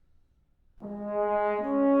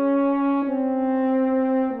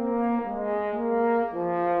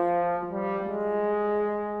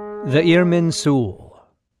The Irminsul.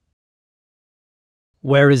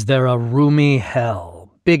 Where is there a roomy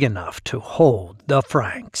hell big enough to hold the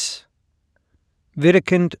Franks?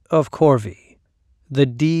 Widukind of Corvey, The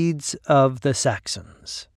Deeds of the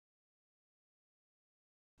Saxons.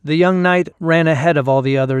 The young knight ran ahead of all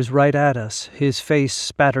the others right at us, his face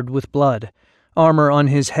spattered with blood. Armor on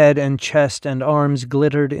his head and chest and arms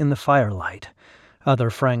glittered in the firelight.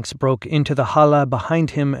 Other Franks broke into the halle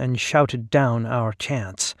behind him and shouted down our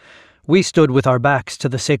chants. We stood with our backs to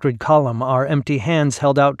the sacred column, our empty hands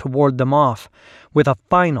held out to ward them off. With a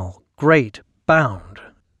final, great bound,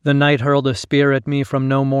 the knight hurled a spear at me from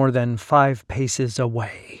no more than 5 paces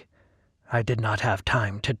away. I did not have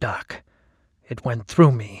time to duck. It went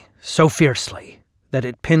through me so fiercely that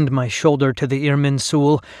it pinned my shoulder to the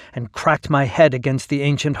Irminsul and cracked my head against the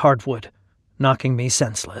ancient hardwood, knocking me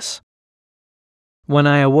senseless. When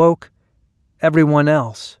I awoke, everyone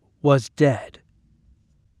else was dead.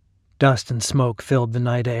 Dust and smoke filled the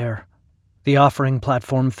night air. The offering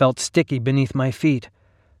platform felt sticky beneath my feet.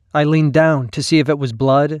 I leaned down to see if it was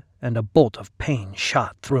blood, and a bolt of pain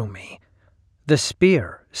shot through me. The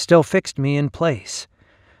spear still fixed me in place.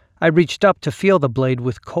 I reached up to feel the blade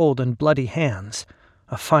with cold and bloody hands,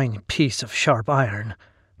 a fine piece of sharp iron,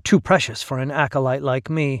 too precious for an acolyte like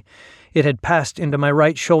me. It had passed into my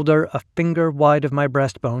right shoulder, a finger wide of my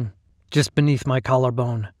breastbone, just beneath my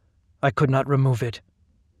collarbone. I could not remove it.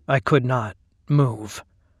 I could not move.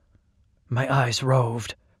 My eyes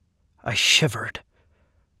roved. I shivered.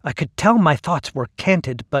 I could tell my thoughts were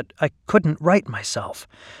canted, but I couldn't right myself.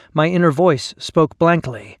 My inner voice spoke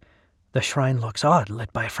blankly. The shrine looks odd,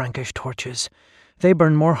 lit by Frankish torches. They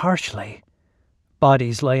burn more harshly.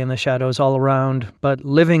 Bodies lay in the shadows all around, but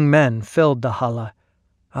living men filled the halle.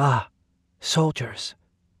 Ah, soldiers.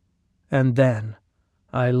 And then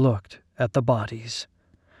I looked at the bodies.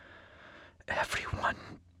 Everyone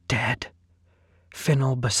dead.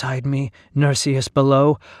 Finnel beside me, Nerseus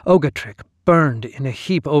below, Ogatric burned in a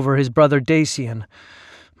heap over his brother Dacian,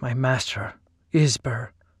 my master, Isber,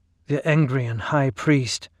 the Engrian high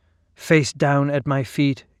priest, face down at my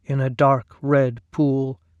feet in a dark red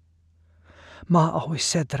pool. Ma always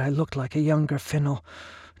said that I looked like a younger Finnel.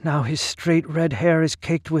 Now his straight red hair is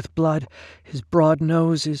caked with blood, his broad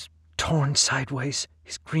nose is torn sideways,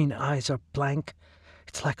 his green eyes are blank.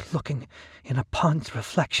 It's like looking in a pond's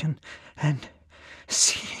reflection and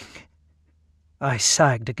seeing. I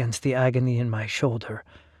sagged against the agony in my shoulder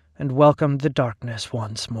and welcomed the darkness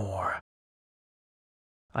once more.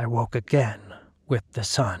 I woke again with the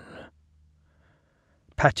sun.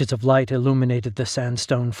 Patches of light illuminated the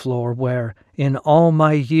sandstone floor where, in all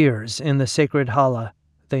my years in the sacred halle,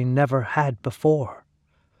 they never had before.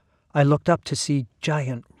 I looked up to see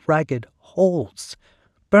giant, ragged holes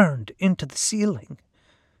burned into the ceiling.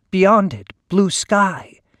 Beyond it, blue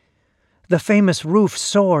sky. The famous roof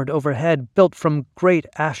soared overhead, built from great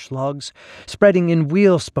ash logs, spreading in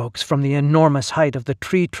wheel spokes from the enormous height of the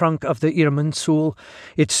tree trunk of the Irminsul.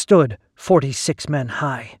 It stood 46 men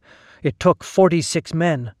high. It took 46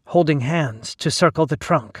 men, holding hands, to circle the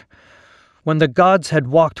trunk. When the gods had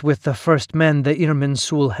walked with the first men, the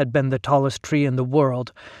Irminsul had been the tallest tree in the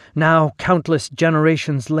world. Now, countless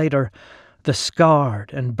generations later, the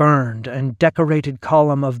scarred and burned and decorated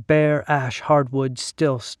column of bare ash hardwood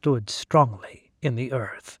still stood strongly in the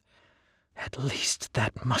earth. At least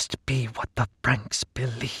that must be what the Franks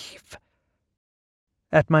believe.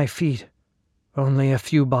 At my feet, only a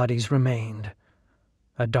few bodies remained.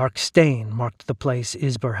 A dark stain marked the place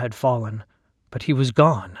Isber had fallen, but he was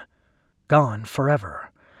gone forever.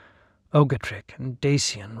 Ogatric and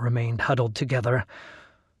Dacian remained huddled together.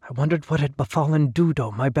 I wondered what had befallen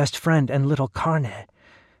Dudo, my best friend, and little Carne.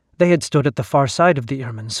 They had stood at the far side of the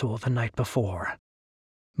Irminsul the night before.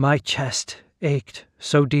 My chest ached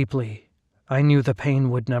so deeply, I knew the pain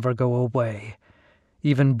would never go away.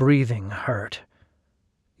 Even breathing hurt.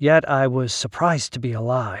 Yet I was surprised to be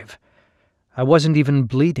alive. I wasn't even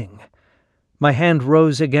bleeding. My hand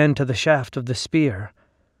rose again to the shaft of the spear.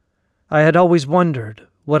 I had always wondered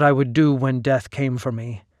what I would do when death came for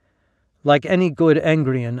me. Like any good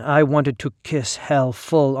Engrian, I wanted to kiss hell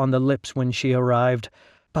full on the lips when she arrived,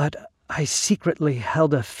 but I secretly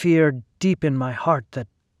held a fear deep in my heart that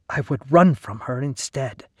I would run from her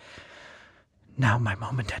instead. Now my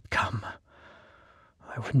moment had come.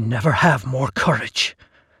 I would never have more courage.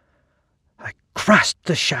 I grasped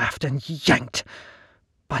the shaft and yanked,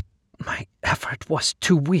 but my effort was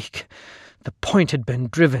too weak. The point had been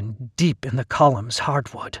driven deep in the column's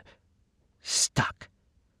hardwood. Stuck.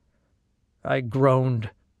 I groaned.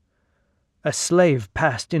 A slave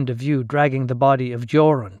passed into view dragging the body of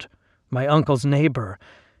Jorund, my uncle's neighbor.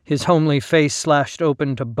 his homely face slashed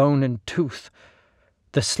open to bone and tooth.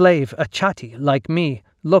 The slave, a chatti, like me,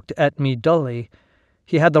 looked at me dully.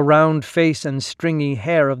 He had the round face and stringy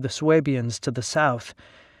hair of the Swabians to the south.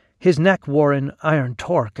 His neck wore an iron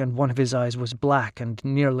torque, and one of his eyes was black and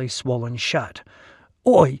nearly swollen shut.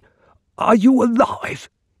 "Oi, are you alive?"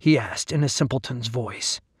 he asked in a simpleton's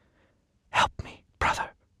voice. "Help me, brother,"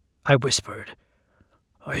 I whispered.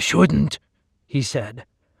 "I shouldn't," he said.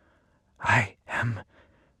 "I am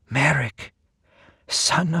Merrick,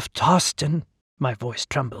 son of Tostin," my voice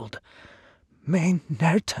trembled. "May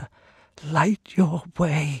Nerta light your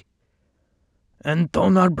way." "And do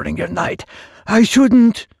not bring your knight. I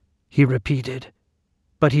shouldn't," he repeated.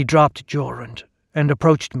 But he dropped Jorund and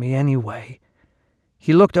approached me anyway.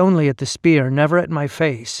 He looked only at the spear, never at my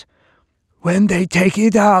face. "When they take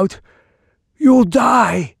it out, you'll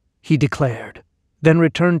die," he declared, then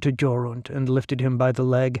returned to Jorund and lifted him by the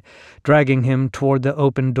leg, dragging him toward the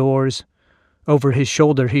open doors. Over his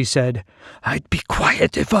shoulder he said, "I'd be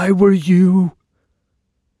quiet if I were you."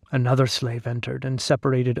 Another slave entered and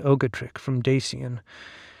separated Ogatrek from Dacian.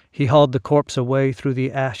 He hauled the corpse away through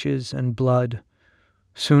the ashes and blood.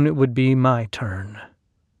 Soon it would be my turn.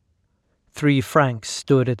 3 Franks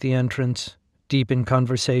stood at the entrance, deep in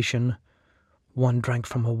conversation. One drank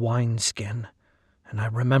from a wineskin, and I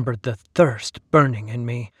remembered the thirst burning in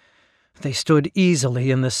me. They stood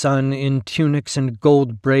easily in the sun, in tunics and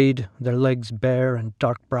gold braid, their legs bare and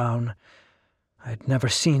dark brown. I had never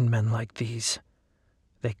seen men like these.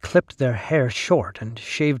 They clipped their hair short and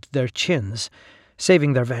shaved their chins,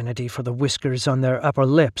 saving their vanity for the whiskers on their upper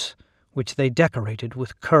lips, which they decorated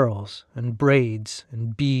with curls and braids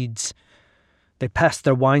and beads. They passed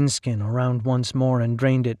their wineskin around once more and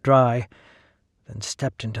drained it dry, then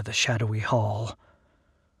stepped into the shadowy hall.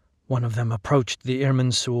 One of them approached the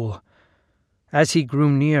Irminsul. As he grew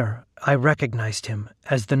near, I recognized him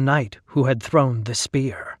as the knight who had thrown the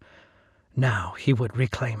spear. Now he would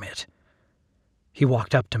reclaim it. He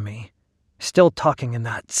walked up to me, still talking in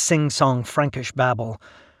that sing-song Frankish babble,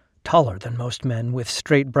 taller than most men, with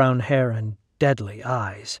straight brown hair and deadly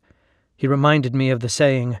eyes. He reminded me of the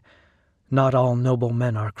saying, "Not all noble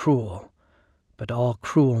men are cruel, but all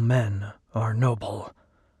cruel men are noble."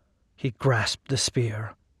 He grasped the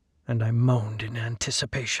spear, and I moaned in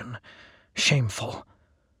anticipation. Shameful.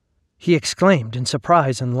 He exclaimed in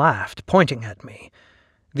surprise and laughed, pointing at me.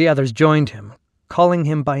 The others joined him, calling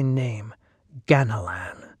him by name,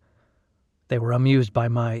 Ganalan. They were amused by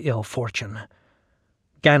my ill fortune.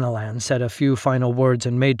 Ganalan said a few final words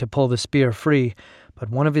and made to pull the spear free, but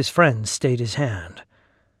one of his friends stayed his hand.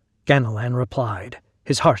 Ganalan replied,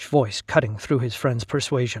 his harsh voice cutting through his friend's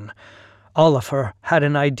persuasion. Oliver had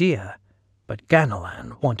an idea, but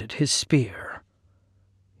Ganalan wanted his spear.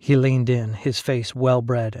 He leaned in, his face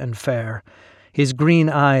well-bred and fair. His green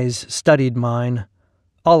eyes studied mine.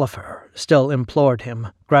 Oliver still implored him,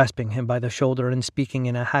 grasping him by the shoulder and speaking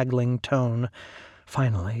in a haggling tone.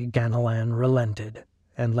 Finally, Ganalan relented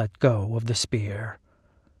and let go of the spear.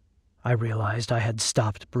 I realized I had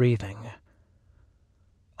stopped breathing.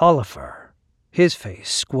 Oliver, his face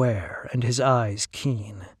square and his eyes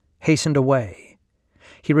keen, hastened away.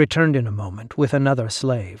 He returned in a moment with another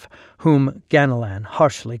slave, whom Ganalan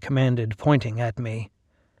harshly commanded, pointing at me.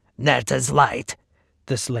 "Nerta's light,"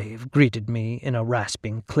 the slave greeted me in a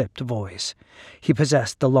rasping, clipped voice. He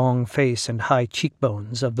possessed the long face and high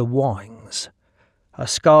cheekbones of the Wawings. A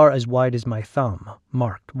scar as wide as my thumb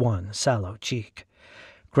marked one sallow cheek.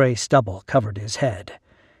 Gray stubble covered his head.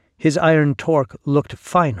 His iron torque looked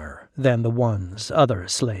finer than the ones other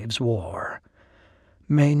slaves wore.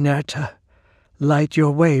 "May Nerta light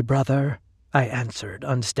your way, brother," I answered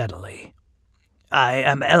unsteadily. "I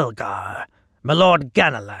am Elgar. My lord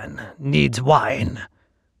Ganalan needs wine."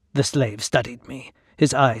 The slave studied me,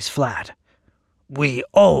 his eyes flat. "We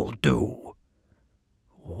all do."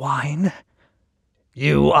 "Wine?"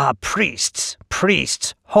 "You are priests.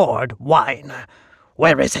 Priests hoard wine.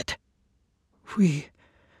 Where is it?" "We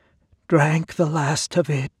drank the last of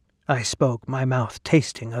it," I spoke, my mouth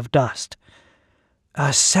tasting of dust.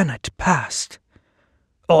 "A senate passed."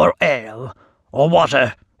 "Or ale, or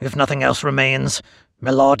water, if nothing else remains.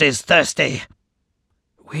 My lord is thirsty."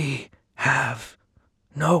 "We have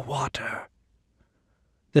no water."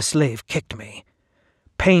 The slave kicked me.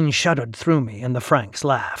 Pain shuddered through me, and the Franks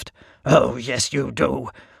laughed. "Oh, yes, you do.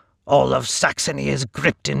 All of Saxony is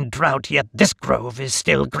gripped in drought, yet this grove is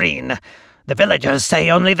still green. The villagers say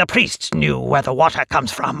only the priests knew where the water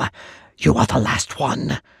comes from. You are the last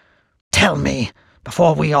one. Tell me,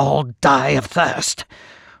 before we all die of thirst,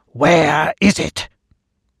 where is it?"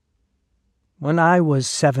 When I was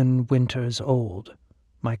 7 winters old,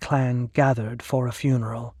 my clan gathered for a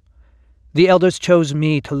funeral. The elders chose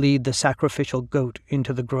me to lead the sacrificial goat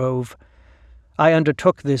into the grove. I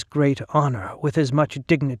undertook this great honor with as much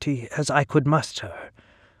dignity as I could muster.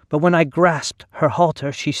 But when I grasped her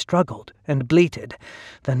halter, she struggled and bleated,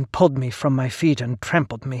 then pulled me from my feet and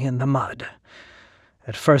trampled me in the mud.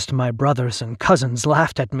 At first my brothers and cousins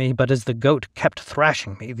laughed at me, but as the goat kept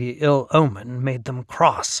thrashing me, the ill omen made them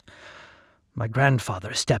cross. My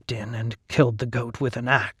grandfather stepped in and killed the goat with an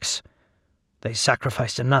axe. They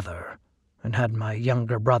sacrificed another, and had my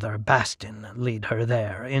younger brother Bastin lead her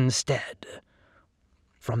there instead.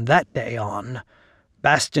 From that day on,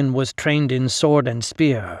 Bastin was trained in sword and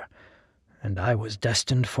spear, and I was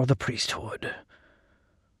destined for the priesthood.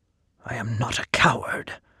 I am not a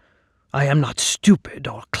coward. I am not stupid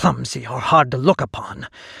or clumsy or hard to look upon.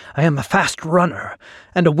 I am a fast runner,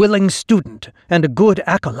 and a willing student, and a good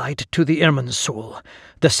acolyte to the Irminsul.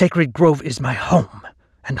 The sacred grove is my home,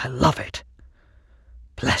 and I love it.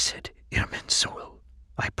 Blessed Irminsul,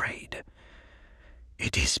 I prayed.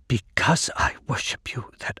 It is because I worship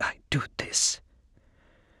you that I do this.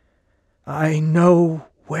 I know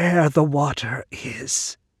where the water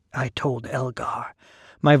is, I told Elgar,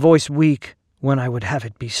 my voice weak when I would have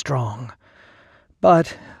it be strong.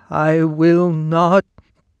 But I will not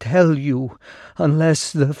tell you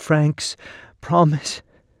unless the Franks promise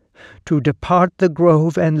to depart the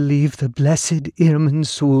grove and leave the blessed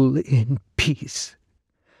Irminsul in peace.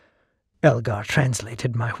 Elgar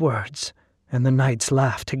translated my words, and the knights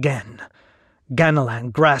laughed again.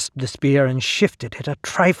 Ganelan grasped the spear and shifted it a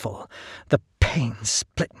trifle. The pain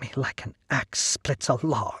split me like an axe splits a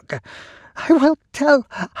log. I will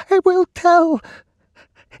tell.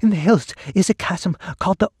 In the hills is a chasm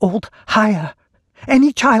called the Old Hire.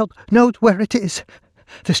 Any child knows where it is.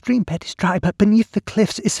 The stream bed is dry, but beneath the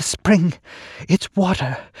cliffs is a spring. Its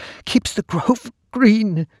water keeps the grove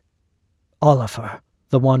green. Oliver,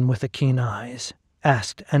 the one with the keen eyes,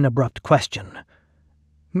 asked an abrupt question.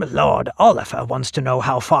 Lord Oliver wants to know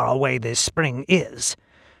how far away this spring is.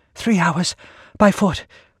 3 hours by foot.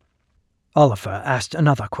 Oliver asked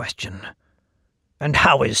another question. And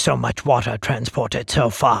how is so much water transported so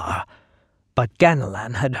far? But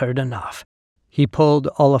Ganelan had heard enough. He pulled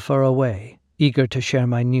Oliver away, eager to share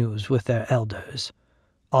my news with their elders.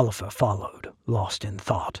 Oliver followed, lost in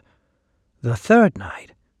thought. The third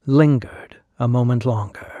knight lingered a moment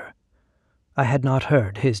longer. I had not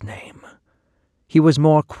heard his name. He was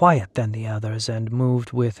more quiet than the others and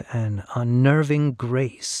moved with an unnerving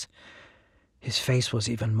grace. His face was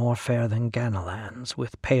even more fair than Ganelan's,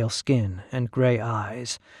 with pale skin and grey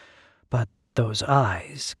eyes, but those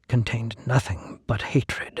eyes contained nothing but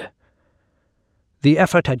hatred. The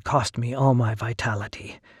effort had cost me all my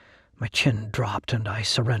vitality. My chin dropped and I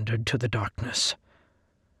surrendered to the darkness.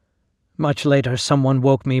 Much later, someone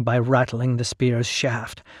woke me by rattling the spear's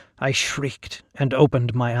shaft. I shrieked and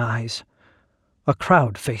opened my eyes. A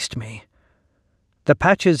crowd faced me. The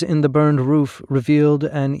patches in the burned roof revealed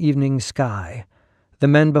an evening sky. The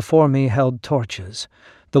men before me held torches.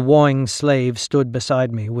 The warring slave stood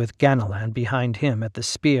beside me with Ganelan behind him at the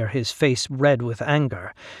spear, his face red with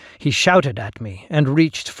anger. He shouted at me and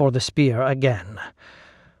reached for the spear again.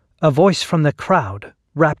 A voice from the crowd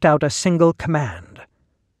rapped out a single command.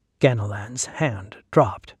 Ganelan's hand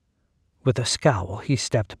dropped. With a scowl, he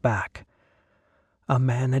stepped back. A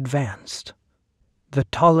man advanced. The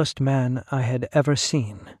tallest man I had ever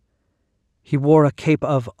seen. He wore a cape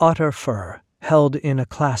of otter fur, held in a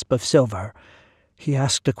clasp of silver. He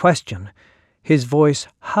asked a question, his voice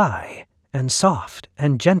high and soft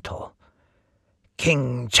and gentle.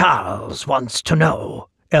 King Charles wants to know,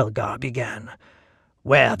 Elgar began,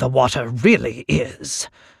 where the water really is.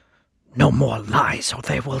 No more lies or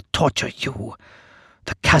they will torture you.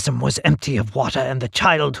 The chasm was empty of water, and the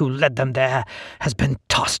child who led them there has been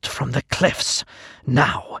tossed from the cliffs.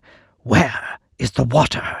 Now, where is the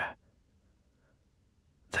water?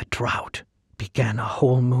 The drought began a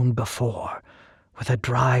whole moon before, with a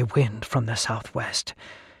dry wind from the southwest.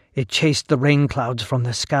 It chased the rain clouds from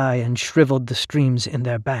the sky and shriveled the streams in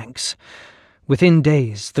their banks. Within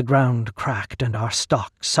days the ground cracked and our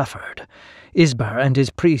stock suffered. Isbar and his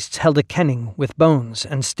priests held a kenning with bones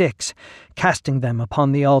and sticks, casting them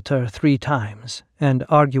upon the altar 3 times and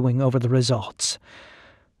arguing over the results.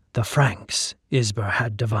 The Franks, Isbar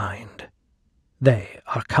had divined. They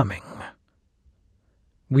are coming.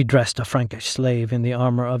 We dressed a Frankish slave in the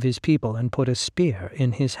armor of his people and put a spear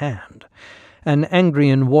in his hand. An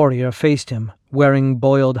Angrian warrior faced him, wearing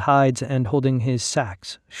boiled hides and holding his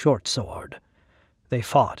Sax short sword. They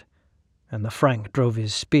fought, and the Frank drove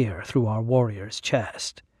his spear through our warrior's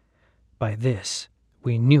chest. By this,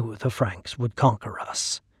 we knew the Franks would conquer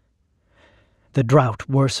us. The drought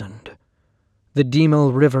worsened. The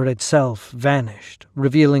Diemel River itself vanished,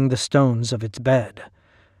 revealing the stones of its bed.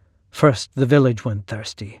 First the village went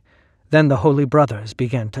thirsty, then the Holy Brothers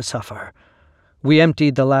began to suffer. We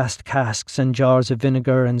emptied the last casks and jars of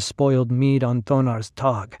vinegar and spoiled mead on Thonar's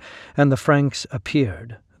Tog, and the Franks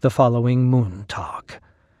appeared the following moon Tog.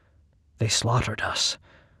 They slaughtered us,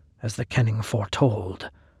 as the kenning foretold.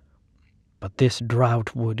 But this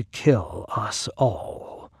drought would kill us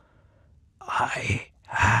all. "I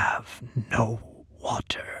have no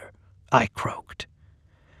water," I croaked.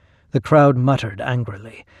 The crowd muttered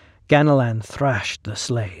angrily. Ganalan thrashed the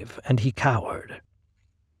slave, and he cowered.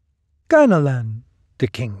 "Ganalan," the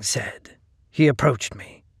king said. He approached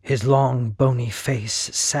me, his long, bony face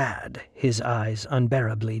sad, his eyes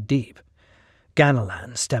unbearably deep.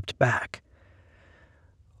 Ganalan stepped back.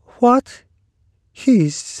 "What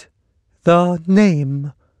is the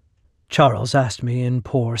name?" Charles asked me in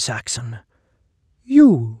poor Saxon.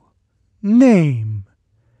 "You name."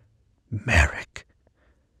 "Merrick."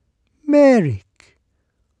 "Merrick.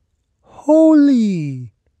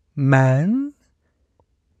 Holy man?"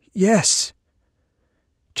 "Yes."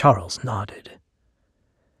 Charles nodded.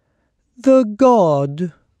 "The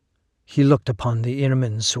god." He looked upon the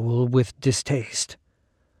Irminsul with distaste.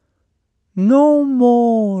 "No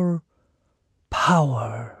more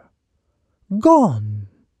power. Gone.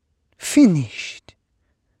 Finished.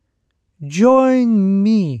 Join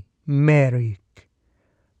me, Merrick.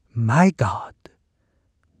 My god.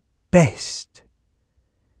 Best.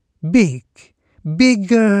 Big.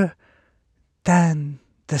 Bigger than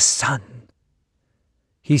the sun."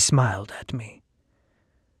 He smiled at me.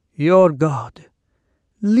 "Your god.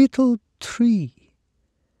 Little tree.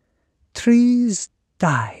 Trees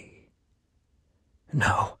die.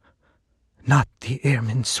 No, not the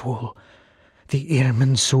Irminsul. The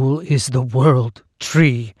Irminsul is the world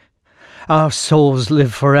tree. Our souls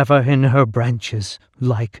live forever in her branches,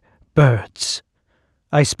 like birds."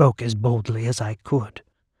 I spoke as boldly as I could.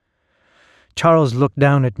 Charles looked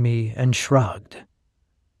down at me and shrugged.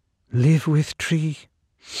 "Live with tree,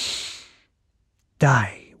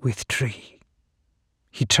 die with tree."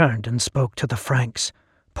 He turned and spoke to the Franks,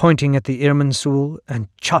 pointing at the Irminsul and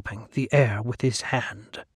chopping the air with his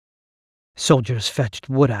hand. Soldiers fetched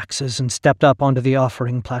wood axes and stepped up onto the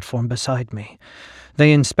offering platform beside me.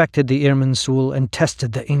 They inspected the Irminsul and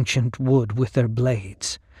tested the ancient wood with their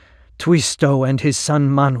blades. Twisto and his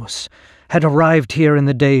son Manus had arrived here in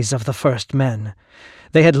the days of the first men.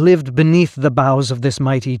 They had lived beneath the boughs of this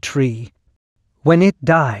mighty tree. When it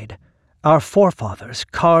died, our forefathers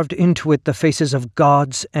carved into it the faces of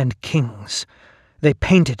gods and kings. They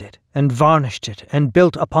painted it and varnished it and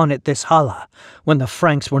built upon it this hala when the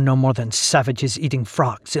Franks were no more than savages eating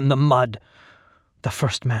frogs in the mud. The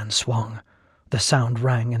first man swung. The sound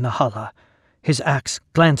rang in the hala. His axe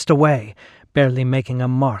glanced away, barely making a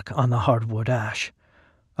mark on the hardwood ash.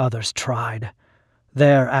 Others tried.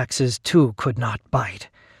 Their axes too could not bite.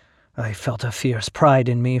 I felt a fierce pride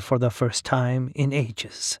in me for the first time in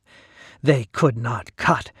ages. They could not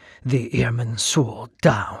cut the Irminsul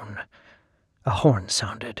down. A horn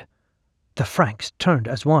sounded. The Franks turned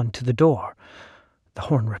as one to the door. The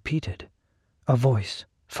horn repeated. A voice,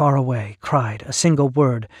 far away, cried a single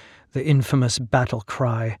word, the infamous battle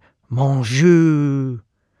cry, "Mon Dieu!"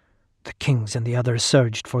 The kings and the others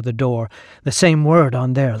surged for the door, the same word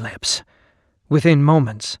on their lips. Within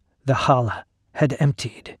moments, the hala had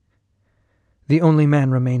emptied. The only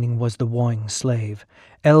man remaining was the wooing slave.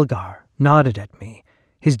 Elgar nodded at me,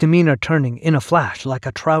 his demeanor turning in a flash like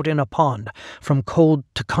a trout in a pond, from cold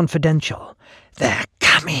to confidential. "They're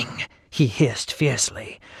coming," he hissed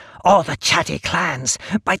fiercely. "All the chatty clans!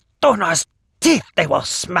 By Thonar's teeth they will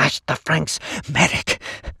smash the Franks! Merrick,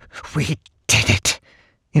 we did it!"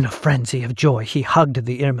 In a frenzy of joy he hugged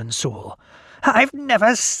the Irminsul. "I've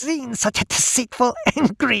never seen such a deceitful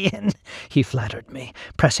Angrian," he flattered me,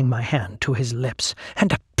 pressing my hand to his lips.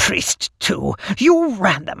 "And a priest, too. You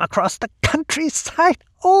ran them across the countryside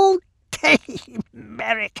all day,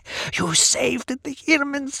 Merrick. You saved the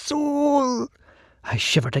Irminsul." I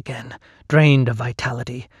shivered again, drained of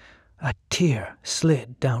vitality. A tear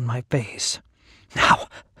slid down my face. "Now,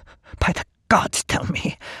 by the gods, tell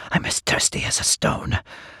me, I'm as thirsty as a stone.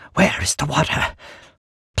 Where is the water?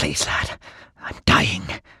 Please, lad, I'm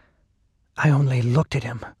dying." I only looked at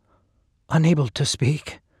him, unable to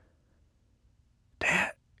speak.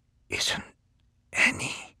 "There isn't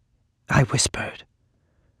any," I whispered.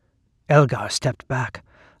 Elgar stepped back,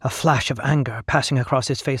 a flash of anger passing across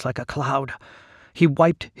his face like a cloud. He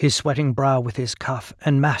wiped his sweating brow with his cuff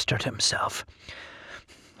and mastered himself.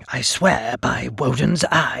 "I swear by Woden's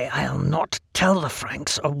eye I'll not tell the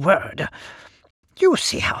Franks a word." You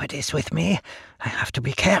see how it is with me. I have to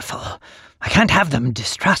be careful. I can't have them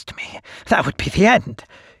distrust me. That would be the end.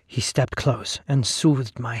 He stepped close and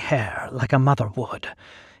soothed my hair like a mother would.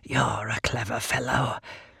 You're a clever fellow.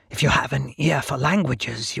 If you have an ear for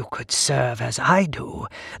languages, you could serve as I do,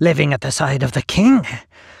 living at the side of the king.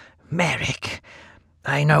 Merrick,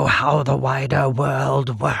 I know how the wider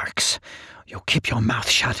world works. You keep your mouth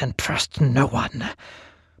shut and trust no one.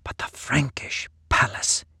 But the Frankish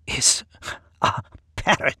palace is a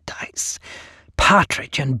paradise.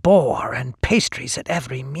 Partridge and boar and pastries at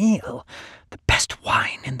every meal. The best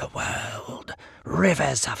wine in the world.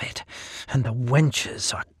 Rivers of it. And the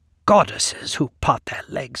wenches are goddesses who pot their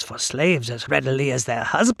legs for slaves as readily as their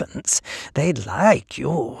husbands. They'd like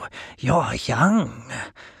you. You're young.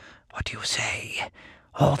 What do you say?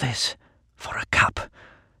 All this for a cup.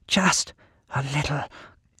 Just a little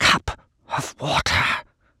cup of water.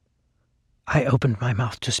 I opened my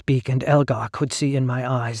mouth to speak, and Elgar could see in my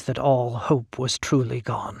eyes that all hope was truly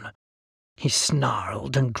gone. He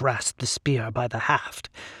snarled and grasped the spear by the haft.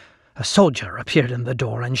 A soldier appeared in the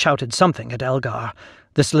door and shouted something at Elgar.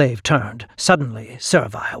 The slave turned, suddenly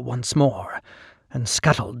servile once more, and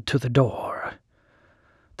scuttled to the door.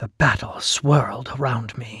 The battle swirled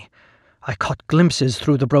around me. I caught glimpses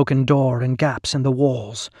through the broken door and gaps in the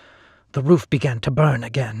walls. The roof began to burn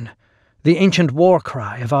again. The ancient war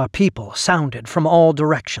cry of our people sounded from all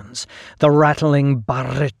directions, the rattling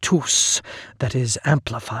barretus that is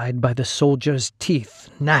amplified by the soldier's teeth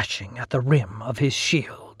gnashing at the rim of his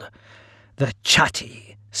shield. The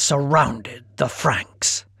Chatti surrounded the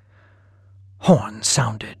Franks. Horns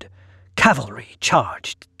sounded. Cavalry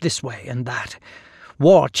charged this way and that.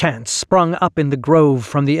 War chants sprung up in the grove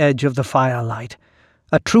from the edge of the firelight.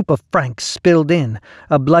 A troop of Franks spilled in,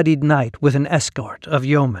 a bloodied knight with an escort of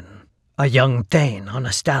yeomen. A young Thane on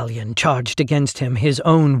a stallion charged against him, his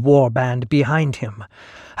own war band behind him.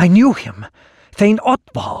 I knew him. Thane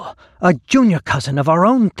Ottval, a junior cousin of our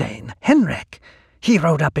own Thane, Henrik. He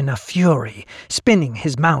rode up in a fury, spinning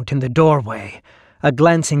his mount in the doorway. A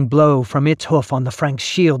glancing blow from its hoof on the Frank's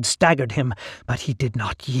shield staggered him, but he did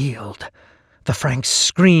not yield. The Franks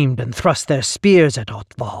screamed and thrust their spears at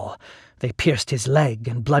Ottval. They pierced his leg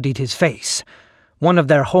and bloodied his face. One of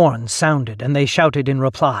their horns sounded, and they shouted in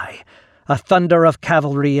reply. A thunder of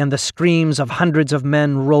cavalry and the screams of hundreds of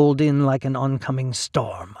men rolled in like an oncoming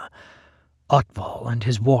storm. Ottval and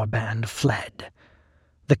his war band fled.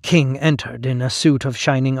 The king entered in a suit of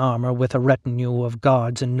shining armor with a retinue of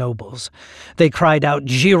guards and nobles. They cried out,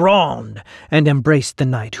 "Gironde!" and embraced the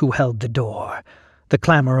knight who held the door. The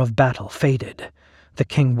clamor of battle faded. The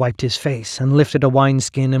king wiped his face and lifted a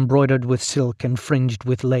wineskin embroidered with silk and fringed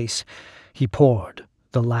with lace. He poured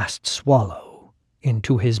the last swallow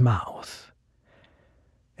into his mouth.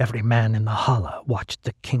 Every man in the holla watched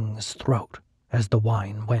the king's throat as the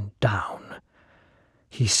wine went down.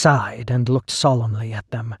 He sighed and looked solemnly at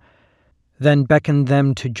them, then beckoned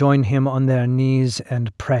them to join him on their knees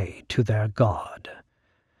and pray to their God.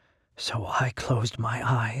 So I closed my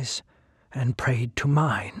eyes and prayed to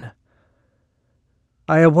mine.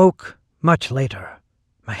 I awoke much later,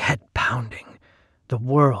 my head pounding, the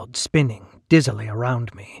world spinning dizzily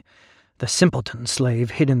around me. The simpleton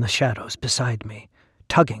slave hid in the shadows beside me,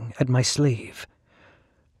 tugging at my sleeve.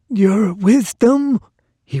 "Your wisdom,"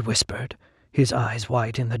 he whispered, his eyes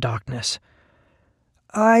wide in the darkness.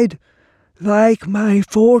 "I'd like my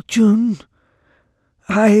fortune.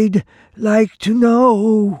 I'd like to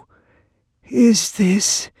know, is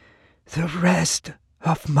this the rest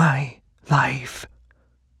of my life?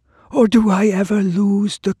 Or do I ever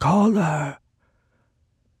lose the collar?"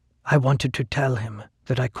 I wanted to tell him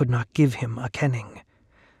that I could not give him a kenning.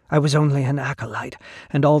 I was only an acolyte,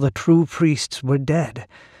 and all the true priests were dead,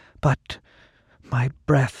 but my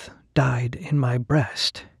breath died in my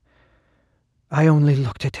breast. I only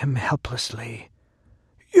looked at him helplessly.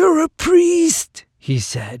 "You're a priest," he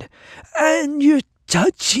said, "and you're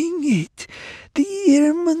touching it, the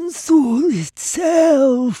Irminsul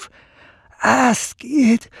itself. Ask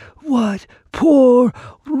it what poor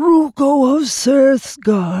Ruko of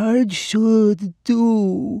Surthgard should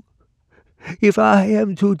do. If I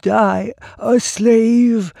am to die a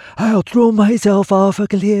slave, I'll throw myself off a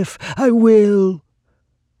cliff. I will."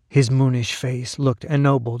 His moonish face looked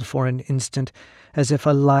ennobled for an instant, as if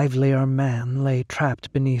a livelier man lay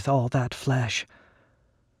trapped beneath all that flesh.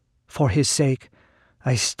 For his sake,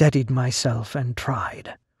 I steadied myself and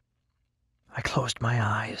tried. I closed my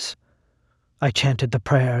eyes. I chanted the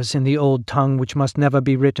prayers in the old tongue which must never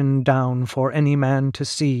be written down for any man to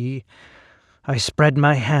see. I spread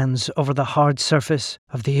my hands over the hard surface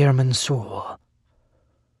of the Irminsul.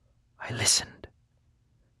 I listened.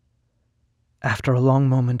 After a long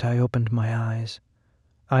moment I opened my eyes.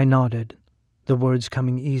 I nodded, the words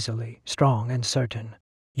coming easily, strong and certain.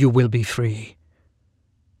 "You will be free."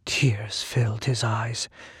 Tears filled his eyes,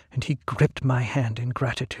 and he gripped my hand in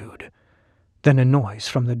gratitude. Then a noise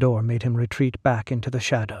from the door made him retreat back into the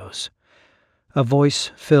shadows. A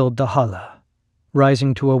voice filled the holla,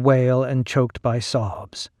 rising to a wail and choked by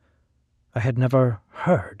sobs. I had never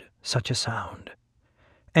heard such a sound.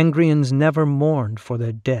 Angrians never mourned for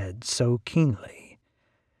their dead so keenly.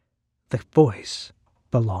 The voice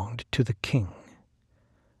belonged to the king.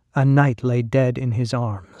 A knight lay dead in his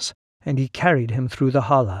arms, and he carried him through the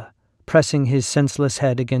holla, pressing his senseless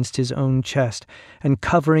head against his own chest and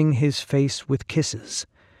covering his face with kisses.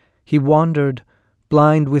 He wandered,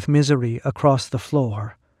 blind with misery, across the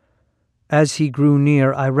floor. As he grew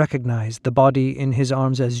near, I recognized the body in his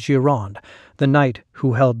arms as Gironde, the knight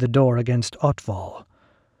who held the door against Otval.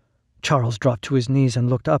 Charles dropped to his knees and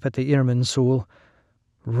looked up at the Irminsul.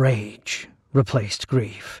 Rage replaced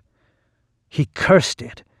grief. He cursed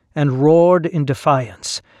it and roared in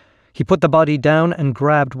defiance. He put the body down and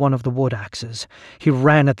grabbed one of the wood axes. He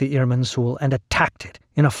ran at the Irminsul and attacked it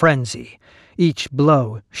in a frenzy. Each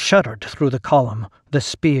blow shuddered through the column, the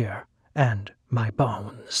spear, and my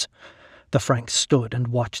bones. The Franks stood and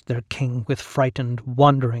watched their king with frightened,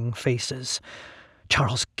 wondering faces.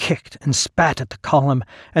 Charles kicked and spat at the column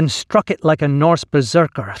and struck it like a Norse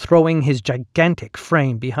berserker, throwing his gigantic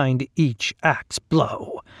frame behind each axe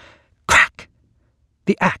blow. Crack!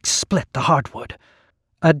 The axe split the hardwood.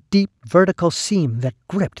 A deep vertical seam that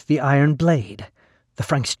gripped the iron blade. The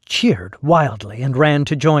Franks cheered wildly and ran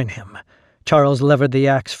to join him. Charles levered the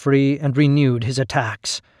axe free and renewed his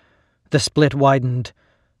attacks. The split widened.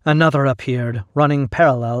 Another appeared, running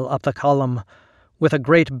parallel up the column. With a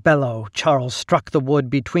great bellow, Charles struck the wood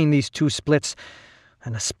between these two splits,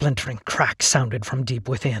 and a splintering crack sounded from deep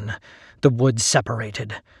within. The wood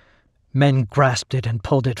separated. Men grasped it and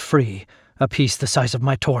pulled it free, a piece the size of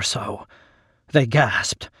my torso. They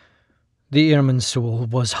gasped. The Irminsul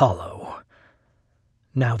was hollow.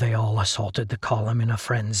 Now they all assaulted the column in a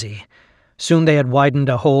frenzy. Soon they had widened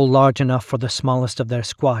a hole large enough for the smallest of their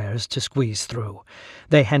squires to squeeze through.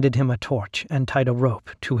 They handed him a torch and tied a rope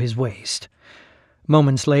to his waist.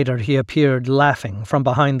 Moments later he appeared, laughing, from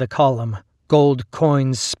behind the column, gold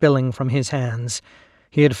coins spilling from his hands.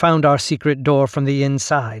 He had found our secret door from the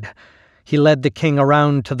inside. He led the king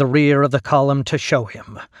around to the rear of the column to show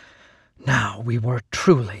him. Now we were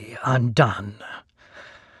truly undone.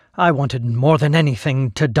 I wanted more than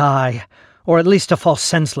anything to die, or at least to fall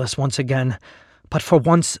senseless once again, but for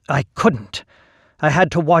once I couldn't. I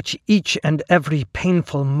had to watch each and every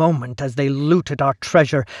painful moment as they looted our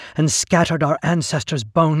treasure and scattered our ancestors'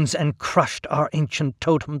 bones and crushed our ancient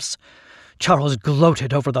totems. Charles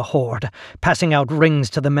gloated over the horde, passing out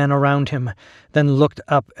rings to the men around him, then looked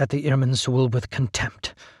up at the Irminsul with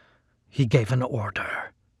contempt. He gave an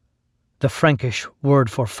order. The Frankish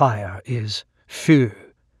word for fire is feu.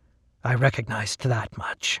 I recognized that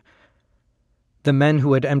much. The men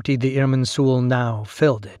who had emptied the Irminsul now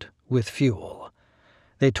filled it with fuel.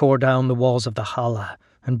 They tore down the walls of the holla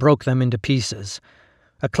and broke them into pieces.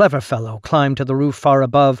 A clever fellow climbed to the roof far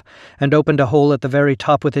above and opened a hole at the very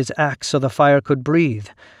top with his axe so the fire could breathe.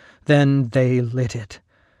 Then they lit it.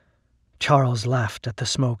 Charles laughed at the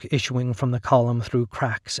smoke issuing from the column through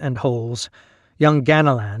cracks and holes. Young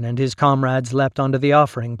Ganelan and his comrades leapt onto the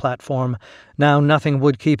offering platform. Now nothing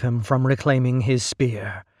would keep him from reclaiming his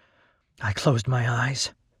spear. I closed my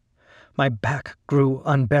eyes. My back grew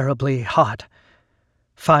unbearably hot.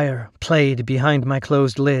 Fire played behind my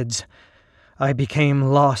closed lids. I became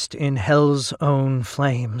lost in hell's own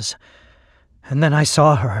flames. And then I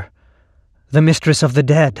saw her, the mistress of the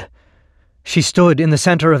dead. She stood in the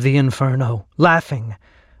center of the inferno, laughing.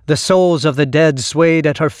 The souls of the dead swayed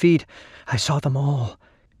at her feet. I saw them all.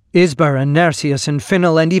 Isber and Nercius and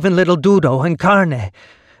Finnel and even little Dudo and Carne.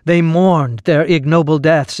 They mourned their ignoble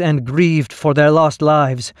deaths and grieved for their lost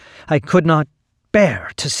lives. I could not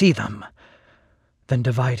bear to see them. Then,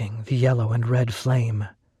 dividing the yellow and red flame,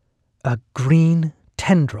 a green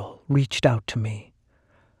tendril reached out to me.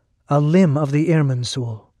 A limb of the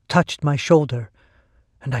Irminsul touched my shoulder,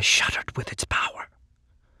 and I shuddered with its power.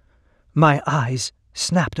 My eyes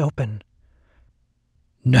snapped open.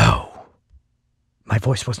 No! My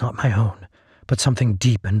voice was not my own, but something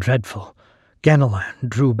deep and dreadful. Ganelan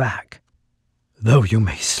drew back. Though you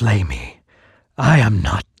may slay me, I am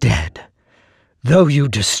not dead. Though you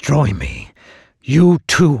destroy me, you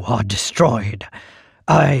too are destroyed.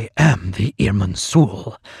 I am the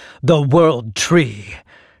Irminsul, the world tree.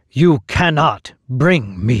 You cannot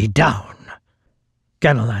bring me down.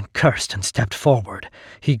 Ganelan cursed and stepped forward.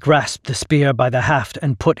 He grasped the spear by the haft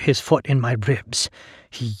and put his foot in my ribs.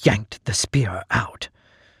 He yanked the spear out.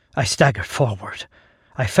 I staggered forward.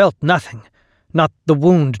 I felt nothing, not the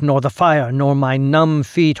wound nor the fire nor my numb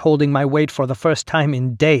feet holding my weight for the first time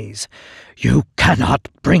in days. "You cannot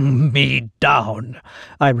bring me down,"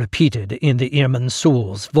 I repeated in the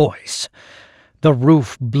Irminsul's voice. The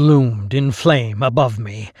roof bloomed in flame above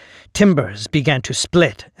me. Timbers began to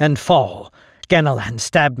split and fall. Ganelan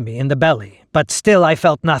stabbed me in the belly, but still I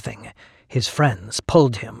felt nothing. His friends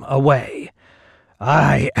pulled him away.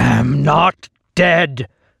 "I am not dead,"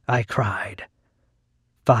 I cried.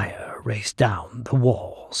 Fire raced down the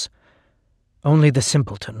walls. Only the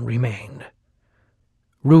simpleton remained.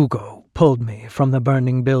 Rugo pulled me from the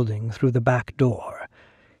burning building through the back door.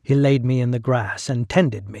 He laid me in the grass and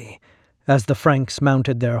tended me, as the Franks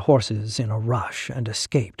mounted their horses in a rush and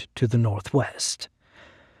escaped to the northwest.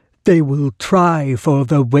 "They will try for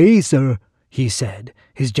the Weser," he said,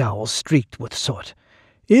 his jowls streaked with soot.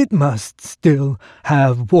 "It must still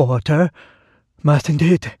have water, mustn't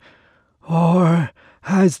it? Or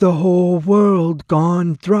has the whole world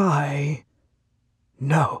gone dry?"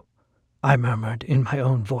 "No," I murmured in my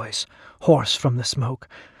own voice, hoarse from the smoke.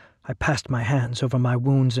 I passed my hands over my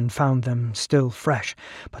wounds and found them still fresh,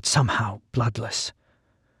 but somehow bloodless.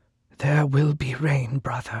 "There will be rain,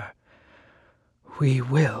 brother. We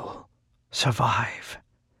will survive."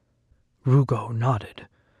 Rugo nodded,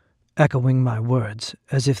 echoing my words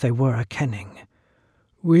as if they were a kenning.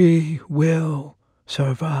 "We will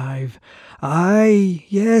survive. Aye,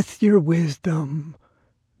 yes, your wisdom."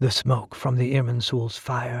 The smoke from the Irminsul's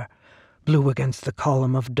fire blew against the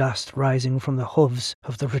column of dust rising from the hooves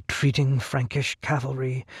of the retreating Frankish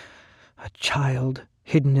cavalry. A child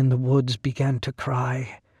hidden in the woods began to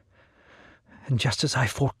cry. And just as I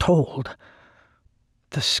foretold,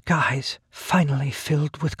 the skies finally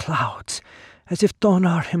filled with clouds, as if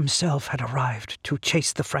Donar himself had arrived to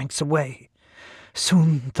chase the Franks away.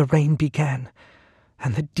 Soon the rain began,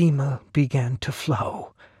 and the Dima began to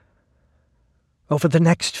flow. Over the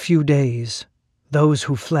next few days, those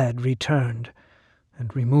who fled returned,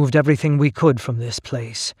 and removed everything we could from this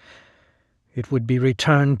place. It would be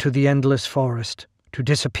returned to the endless forest, to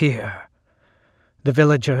disappear. The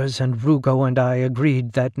villagers and Rugo and I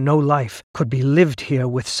agreed that no life could be lived here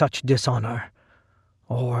with such dishonor.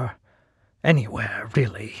 Or anywhere,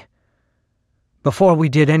 really. Before we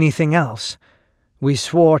did anything else, we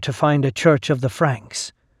swore to find a church of the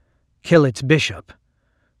Franks, kill its bishop,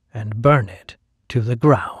 and burn it to the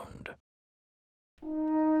ground.